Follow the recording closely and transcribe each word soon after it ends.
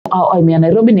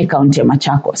Nairobi ni county ya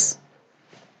Machakos.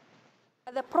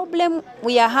 The problem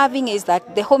we are having is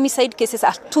that the homicide cases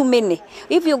are too many.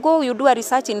 If you go, you do a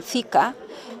research in Thika,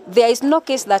 there is no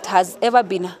case that has ever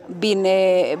been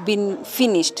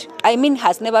finished. I mean,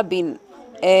 has never been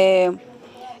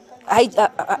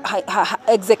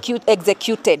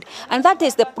executed. And that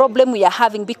is the problem we are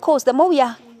having, because the more we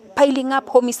are piling up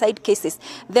homicide cases,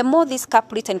 the more these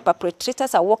culprits and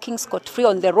perpetrators are walking scot-free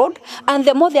on the road, and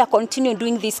the more they are continuing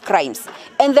doing these crimes.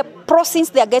 And the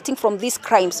proceeds they are getting from these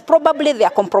crimes, probably they are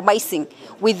compromising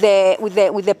with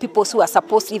the people who are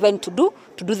supposed even to do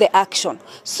the action.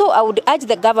 So I would urge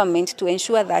the government to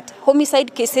ensure that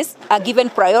homicide cases are given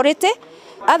priority.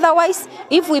 Otherwise,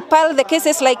 if we pile the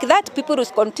cases like that, people will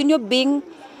continue being,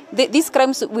 these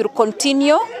crimes will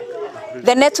continue,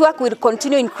 the network will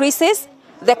continue increases,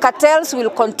 the cartels will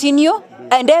continue,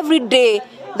 and every day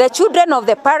the children of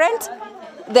the parent,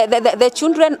 the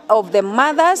children of the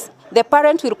mothers, the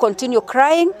parent will continue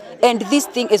crying, and this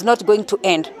thing is not going to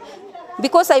end.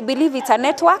 Because I believe it's a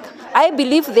network, I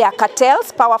believe there are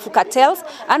cartels, powerful cartels,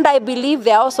 and I believe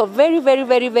there are also very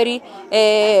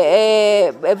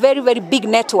big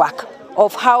network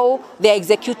of how they are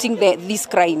executing these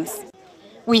crimes.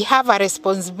 We have a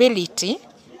responsibility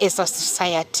as a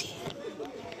society.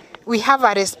 We have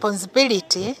a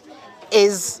responsibility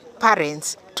as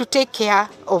parents to take care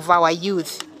of our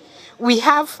youth. We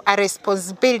have a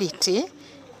responsibility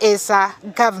as a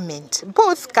government,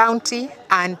 both county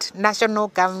and national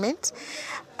government,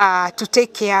 to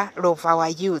take care of our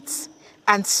youths.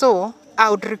 And so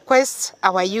I would request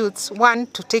our youths, one,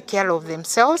 to take care of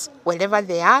themselves wherever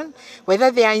they are, whether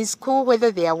they are in school,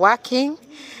 whether they are working,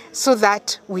 so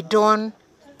that we don't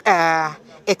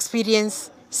experience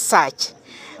such.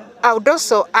 I would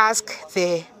also ask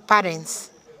the parents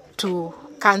to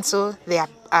counsel their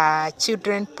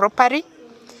children properly.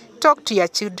 Talk to your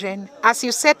children. As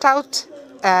you set out,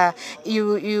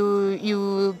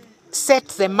 you set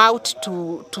them out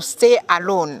to stay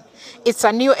alone. It's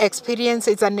a new experience,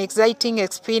 it's an exciting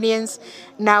experience.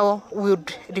 Now we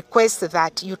would request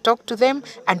that you talk to them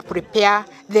and prepare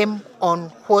them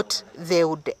on what they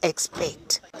would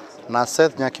expect. Na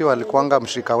Seth Nyakiwa alikuanga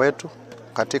mshirika wetu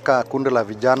katika kundi la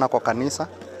vijana kwa kanisa,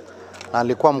 na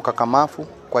alikuwa mkakamafu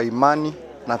kwa imani,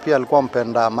 na pia alikuwa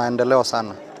mpenda maendeleo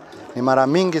sana. Ni mara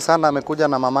mingi sana amekuja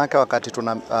na mamake wakati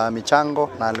tuna michango,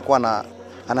 na alikuwa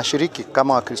anashiriki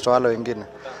kama Wakristo wale wengine.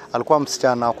 Alikuwa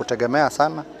msichana wa kutegemea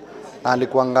sana, na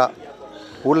alikuanga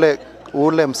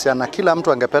ule msichana kila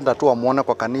mtu angependa tu amuone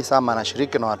kwa kanisa ama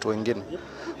anashiriki na watu wengine.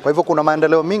 Kwa hivyo kuna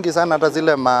maendeleo mingi sana, hata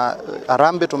zile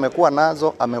harambee tumekuwa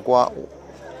nazo, amekuwa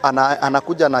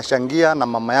anakuja na shangia na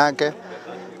mama yake,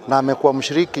 na amekuwa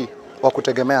mshiriki wa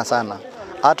kutegemea sana.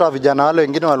 Hata vijana wale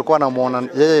wengine walikuwa wanamuona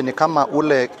yeye ni kama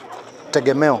ule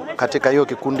tegemeo katika hiyo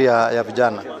kikundi ya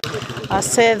vijana.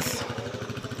 Seth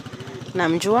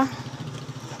namjua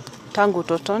tangu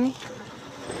utotoni.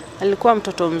 Alikuwa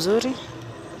mtoto mzuri.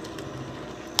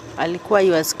 Alikuwa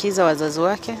yuasikiza wazazi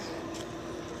wake.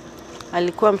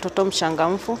 Alikuwa mtoto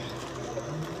mchangamfu.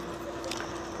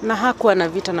 Na hakuwa na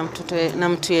vita na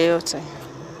mtu yeyote.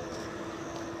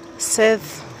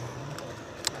 Seth,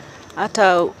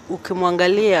 hata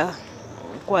ukimwangalia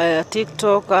kwa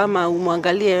TikTok ama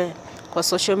umwangalie kwa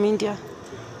social media,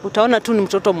 utaona tu ni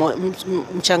mtoto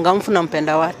mchangamfu na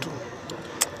mpenda watu.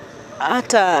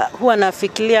 Hata huwa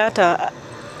nafikiria hata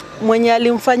mwenye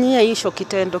alimfanyia hicho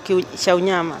kitendo cha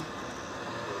unyama,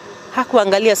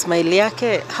 hakuangalia smile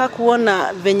yake,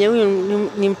 hakuona venye huyu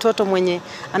ni mtoto mwenye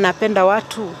anapenda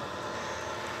watu.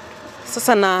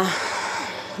 Sasa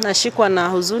nashikwa na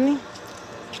huzuni,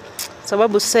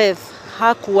 sababu Seth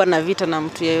hakuwa na vita na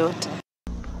mtu yeyote.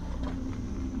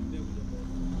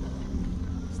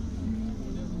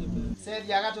 Seth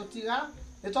yakatotiga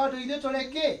etondo ile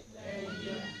toleke.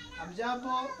 Amjambo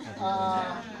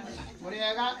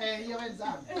muriega hiyo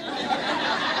wenza.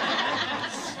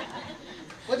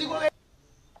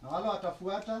 Na wale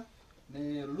watafuata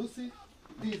ni Lucy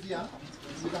Dizia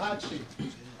with heart shape.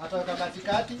 Ataweka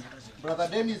katikati brother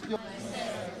Dennis pia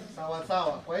sawa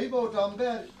sawa. Kwa hivyo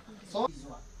utaombea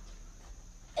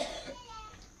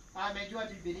amejua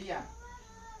Biblia.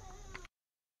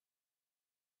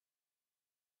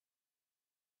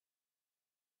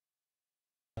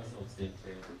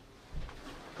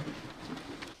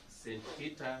 St.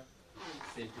 Peter,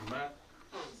 St. Mark,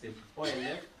 St. Paul.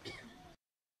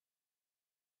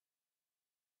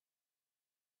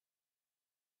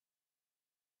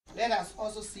 Let us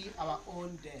also see our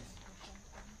own death.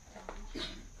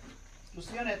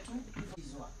 Tusione tu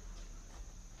izwa.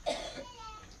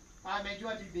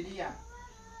 Amejua Biblia.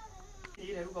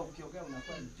 Ile lugha ukiongea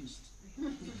unakuwa impeached.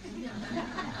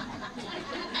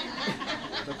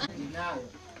 hayo.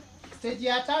 Stage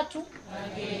ya 3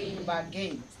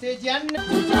 bargain. Stage ya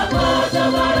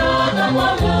 4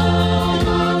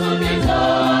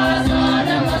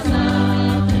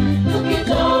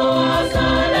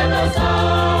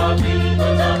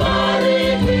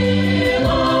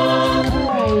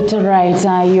 Right,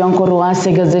 yonkuru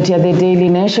ase gazeti ya The Daily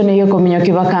Nation yoko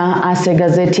minyokivaka ase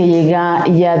gazeti yiga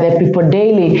ya The People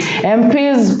Daily.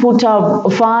 MPs put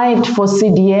up fight for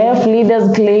CDF.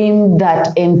 Leaders claim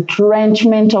that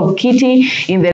entrenchment of Kisii in the